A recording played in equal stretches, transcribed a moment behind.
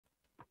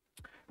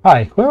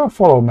Hi, whoever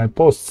followed my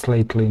posts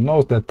lately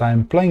knows that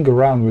I'm playing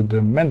around with the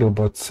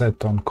Mandelbrot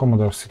set on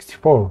Commodore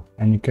 64,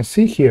 and you can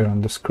see here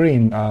on the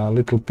screen a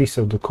little piece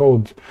of the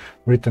code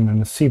written in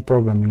a C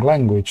programming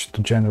language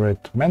to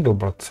generate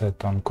Mandelbrot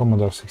set on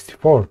Commodore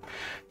 64,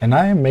 and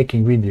I am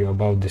making video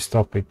about this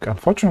topic.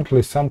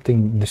 Unfortunately,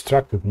 something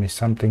distracted me,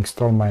 something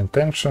stole my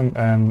attention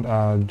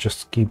and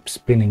just keeps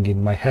spinning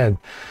in my head,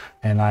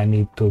 and I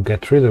need to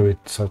get rid of it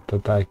so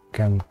that I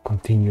can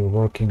continue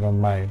working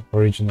on my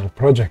original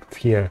project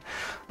here.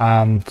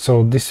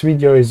 So this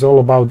video is all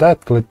about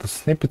that, little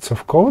snippets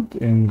of code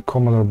in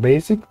Commodore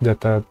Basic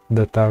that are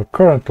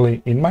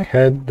currently in my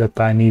head that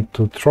I need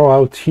to throw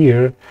out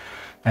here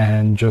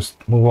and just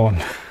move on.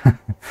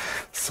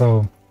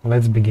 So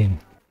let's begin.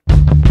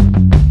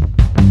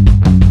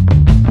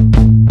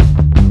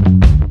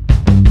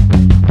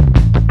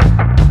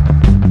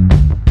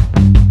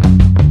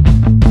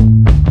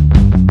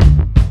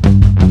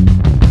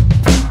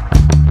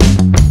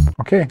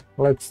 Okay,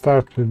 let's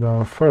start with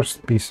our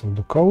first piece of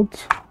the code.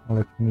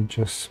 Let me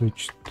just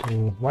switch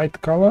to white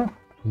color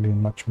to be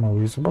much more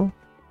visible.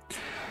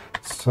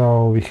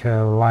 So we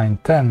have line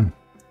 10,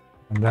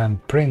 and then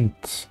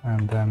print,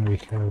 and then we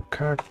have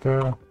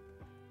character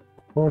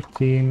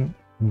 14,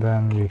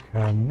 then we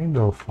have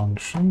middle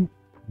function,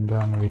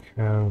 then we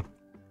have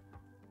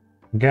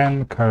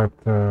again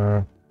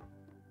character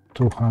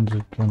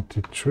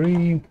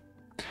 223,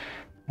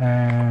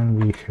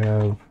 and we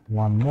have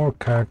one more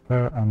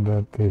character, and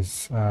that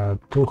is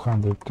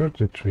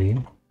 233,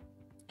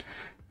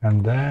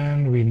 and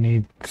then we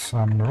need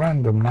some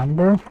random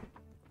number,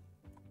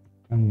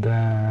 and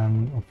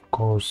then of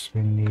course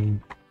we need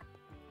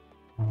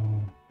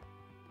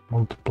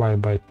multiply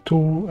by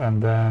 2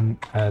 and then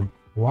add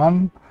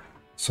 1,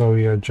 so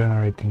we are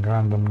generating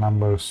random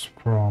numbers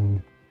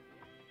from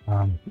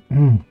 1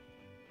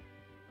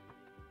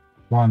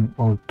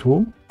 or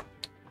 2.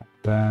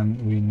 Then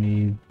we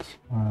need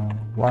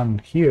 1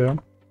 here,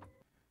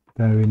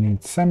 then we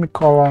need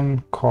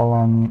semicolon,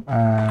 colon,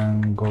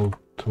 and go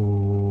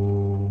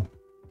to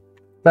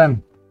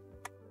 10.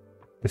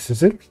 This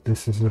is it,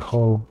 this is the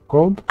whole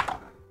code.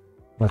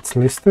 Let's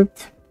list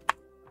it.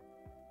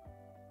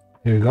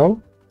 Here we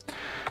go.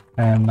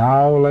 And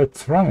now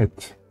let's run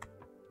it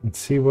and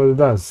see what it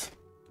does.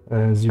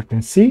 As you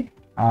can see,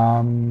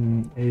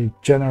 it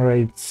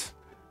generates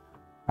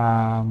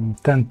 10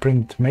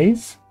 print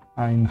maze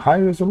in high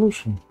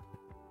resolution.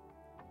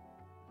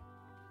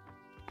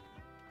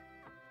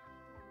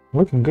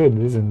 Looking good,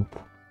 isn't it?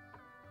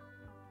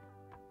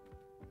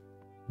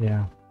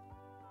 Yeah,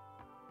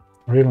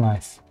 real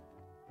nice.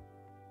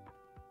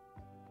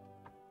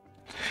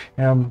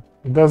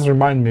 It does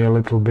remind me a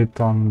little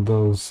bit on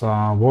those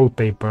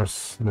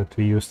wallpapers that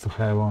we used to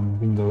have on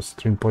Windows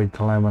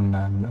 3.11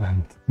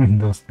 and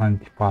Windows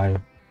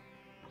 95.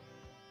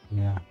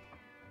 Yeah.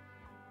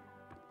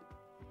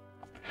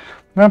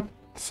 Yep.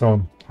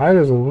 So high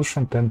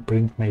resolution 10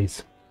 print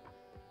maze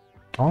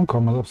on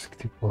Commodore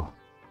 64.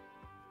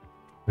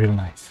 Real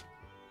nice.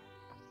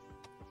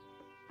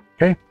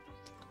 Okay,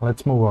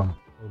 let's move on.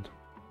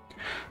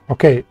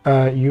 Okay,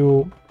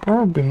 you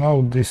probably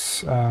know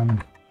this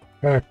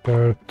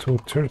character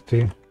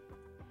 230,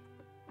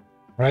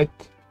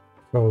 right?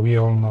 So we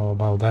all know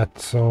about that.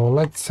 So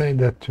let's say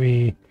that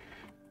we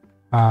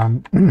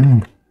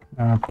print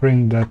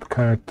that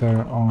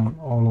character on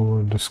all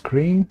over the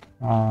screen.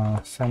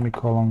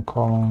 Semicolon,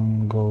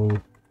 colon, go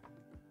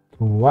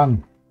to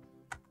 1.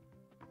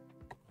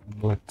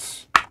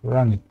 Let's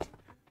run it.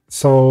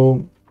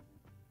 So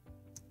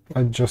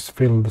let's just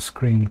fill the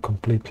screen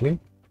completely.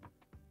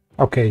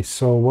 Okay,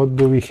 so what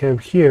do we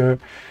have here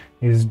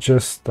is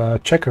just a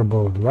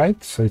checkerboard,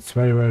 right? So it's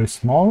very, very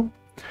small,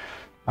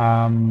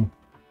 and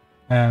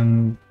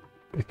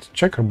it's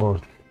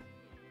checkerboard.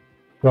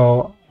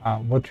 So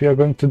what we are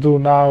going to do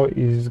now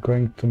is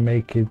going to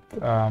make it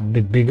a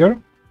bit bigger,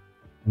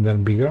 and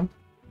then bigger,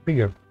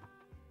 bigger.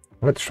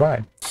 Let's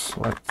try.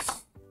 So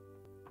let's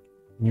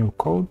new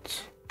code.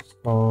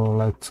 So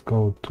let's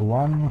go to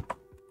 1,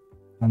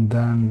 and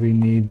then we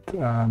need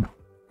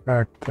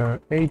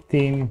character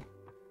 18,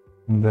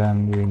 and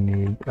then we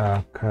need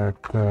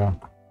character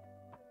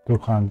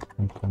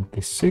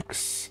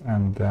 226,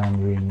 and then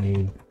we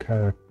need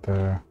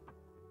character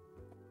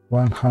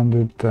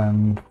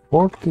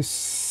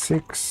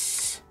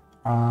 146,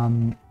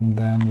 and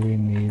then we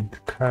need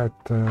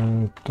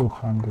character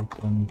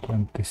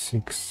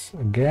 226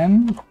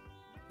 again,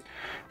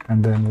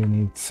 and then we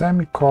need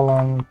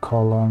semicolon,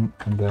 colon,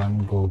 and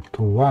then go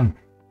to 1.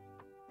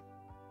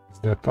 Is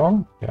that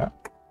all? Yeah,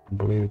 I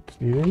believe it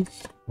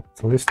is.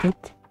 Let's list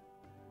it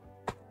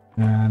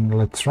and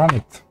let's run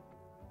it.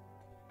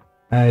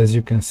 As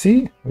you can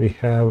see, we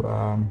have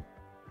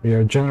we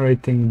are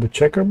generating the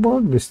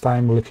checkerboard, this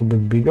time a little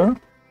bit bigger.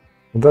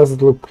 It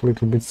does look a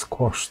little bit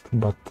squashed,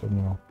 but you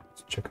know,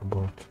 it's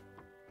checkerboard.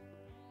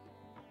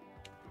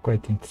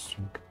 Quite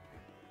interesting.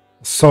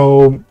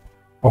 So,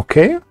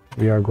 okay,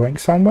 we are going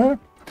somewhere,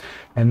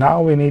 and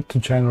now we need to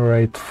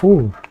generate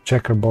full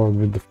checkerboard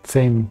with the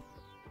same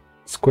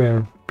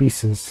square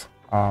pieces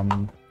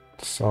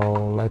So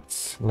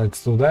let's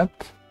do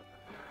that.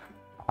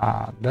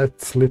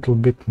 That's a little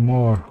bit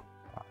more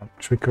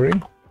trickery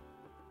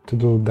to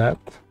do that,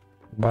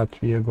 but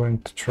we are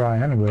going to try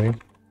anyway.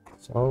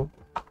 So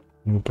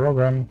new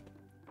program,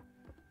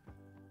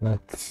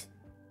 let's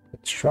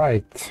try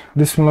it.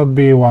 This will not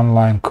be one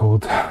line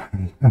code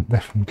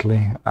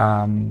definitely,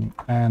 and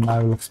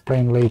I will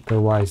explain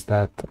later why is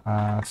that.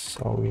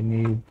 So we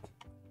need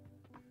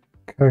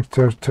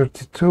character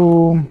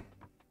 32,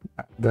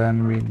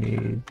 then we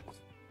need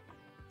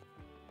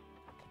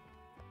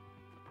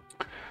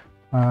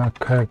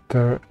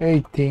character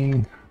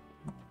 18,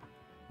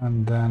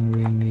 and then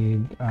we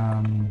need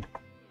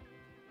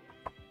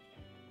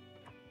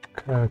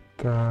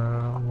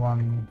character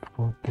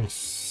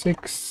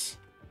 146.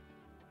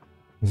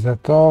 Is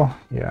that all?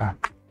 Yeah.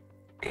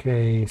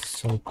 Okay,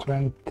 so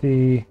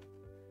 20.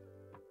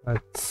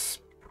 Let's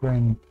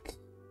print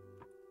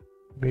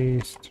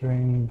B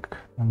string,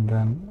 and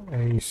then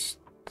A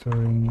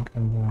string,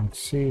 and then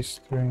C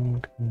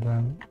string, and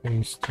then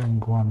A string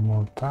one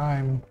more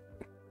time.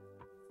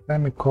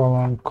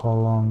 Semicolon,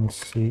 colon,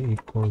 C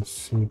equals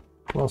C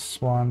plus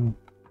 1,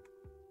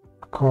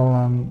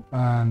 colon,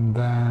 and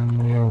then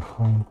we are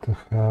going to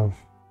have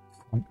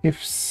some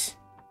ifs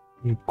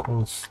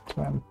equals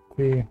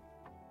 20.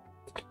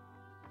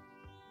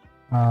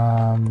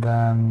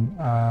 Then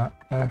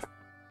F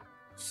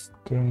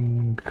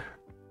string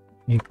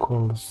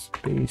equals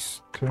B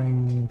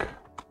string,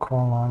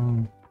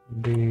 colon,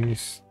 B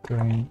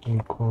string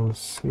equals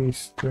C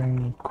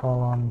string,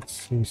 colon,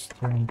 C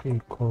string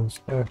equals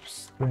F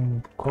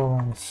string,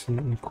 colon, C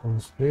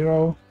equals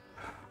 0.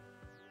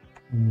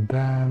 And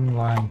then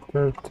line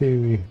 30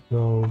 we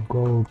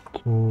go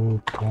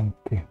to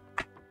 20.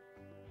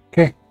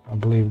 Okay, I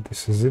believe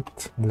this is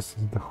it. This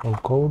is the whole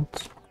code.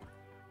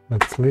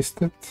 Let's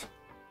list it.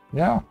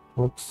 Yeah,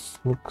 looks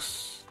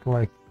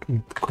like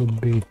it could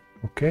be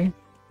okay.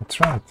 Let's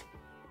try it.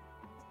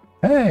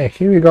 Hey,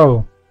 here we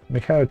go. We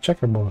have a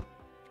checkerboard.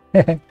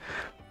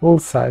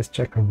 Full-size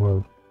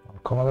checkerboard on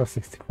Commodore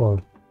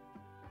 64.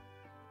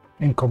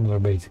 In Commodore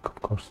Basic,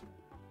 of course.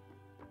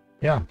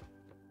 Yeah.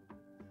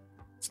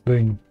 It's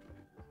doing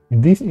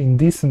in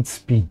decent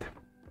speed.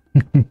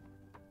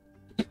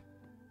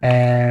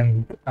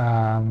 And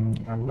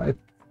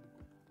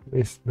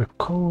with the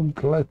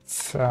code,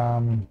 let's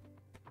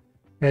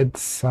add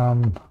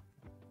some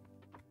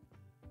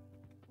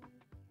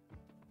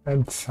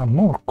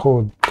more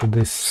code to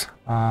this.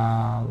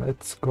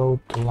 Let's go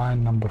to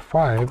line number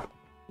 5.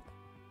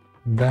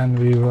 Then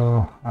we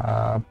will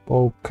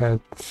poke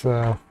at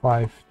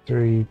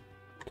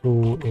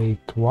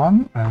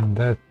 53281, and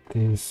that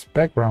is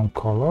background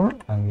color,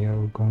 and we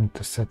are going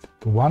to set it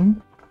to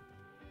 1.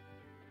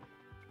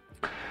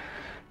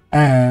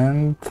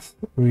 And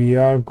we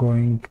are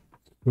going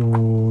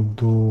to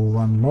do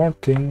one more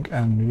thing,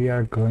 and we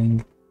are going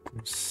to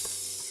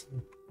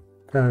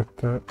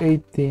character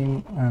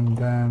 18, and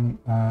then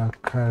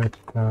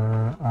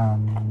character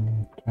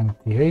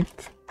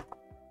 28.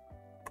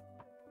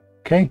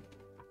 Okay,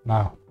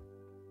 now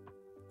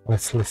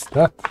let's list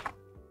that.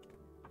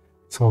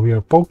 So we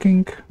are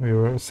poking, we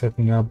were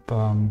setting up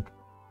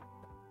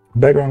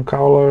background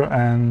color,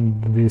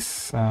 and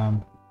this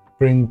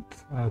print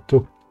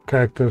two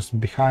characters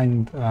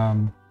behind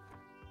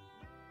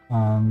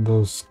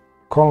those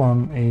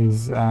column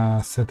is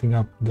setting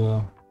up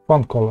the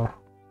font color.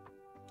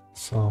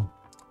 So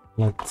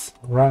let's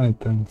run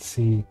it and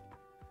see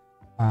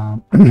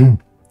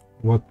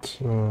what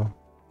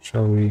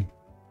shall we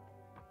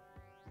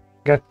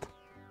get.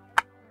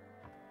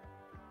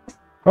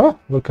 Oh,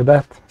 look at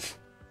that.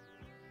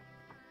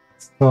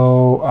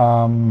 So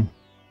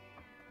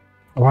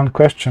one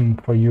question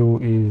for you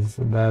is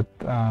that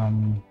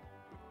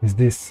is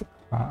this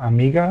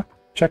Amiga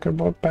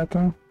checkerboard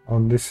pattern, or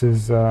this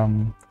is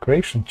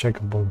Croatian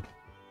checkerboard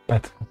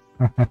pattern?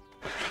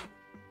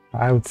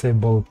 I would say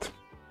both.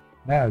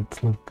 Yeah,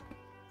 it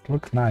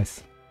looks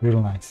nice,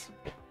 real nice.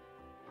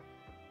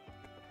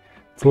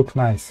 It looks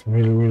nice,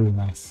 really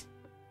nice.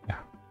 Yeah.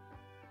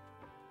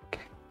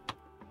 Okay.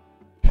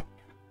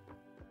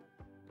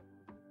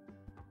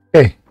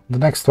 Okay, the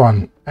next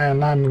one,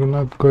 and I'm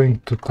not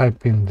going to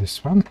type in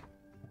this one.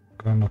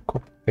 I'm gonna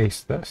copy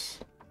paste this.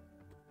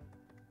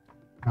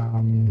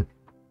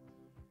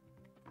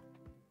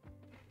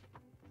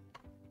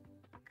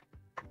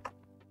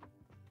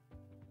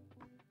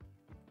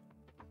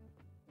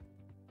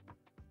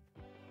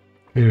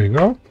 Here we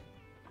go.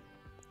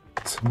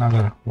 It's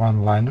another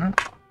one-liner,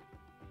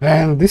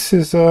 and this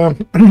is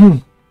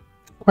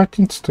quite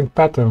interesting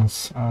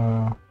patterns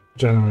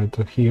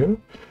generated here.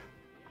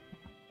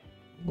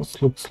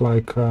 This looks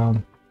like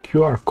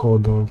QR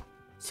code or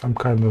some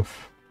kind of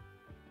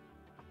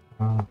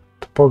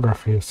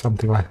topography or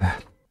something like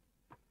that.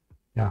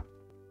 Yeah,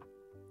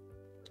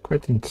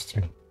 quite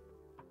interesting.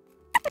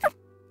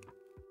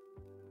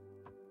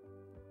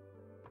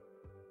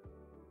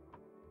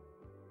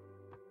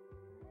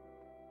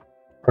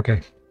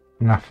 Okay,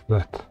 enough of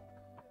that.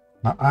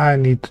 Now I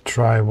need to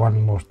try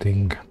one more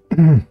thing.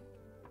 And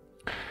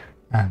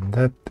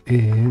that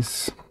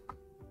is,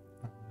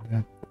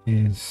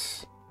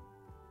 is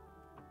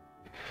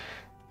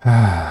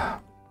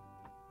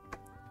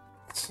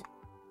it's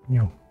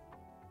new.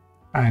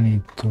 I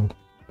need to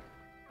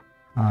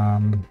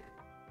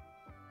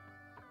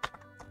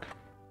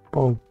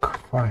poke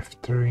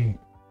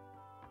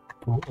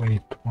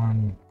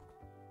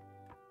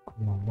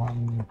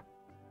 53281,1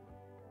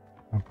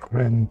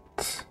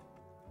 print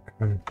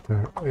character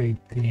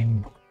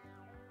 18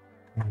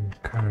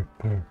 and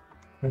character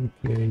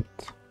 28,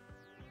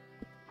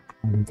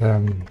 and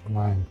then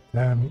line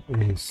 10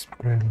 is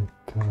print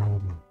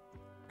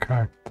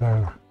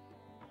character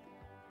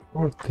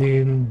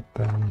 14,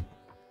 then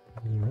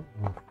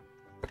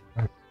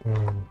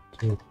character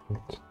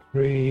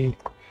 2.3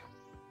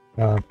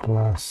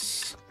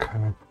 plus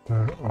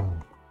character of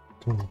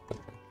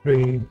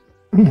 2.3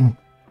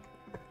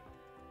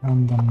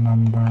 random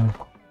number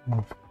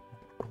of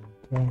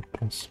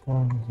plus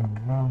 1 and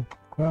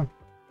 1.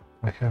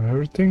 I have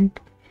everything.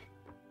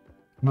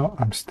 No,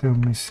 I'm still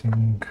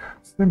missing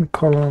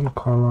semicolon,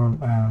 colon,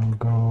 and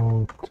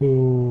go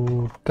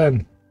to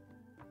 10.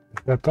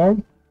 Is that all?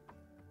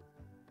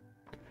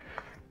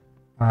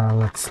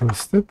 Let's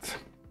list it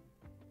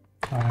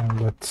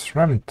and let's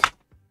run it.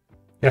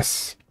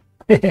 Yes.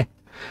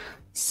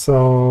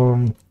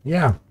 So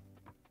yeah,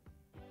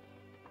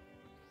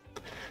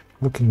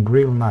 looking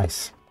real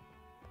nice.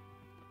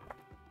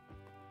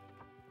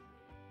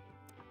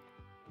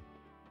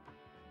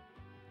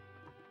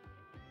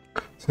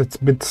 So it's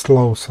a bit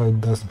slow, so it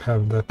doesn't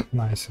have that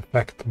nice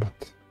effect, but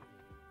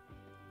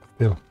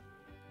still.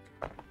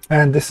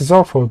 And this is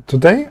all for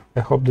today.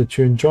 I hope that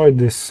you enjoyed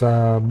these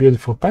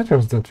beautiful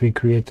patterns that we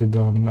created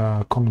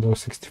on Commodore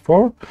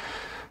 64.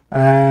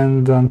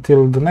 And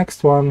until the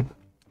next one,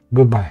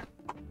 goodbye.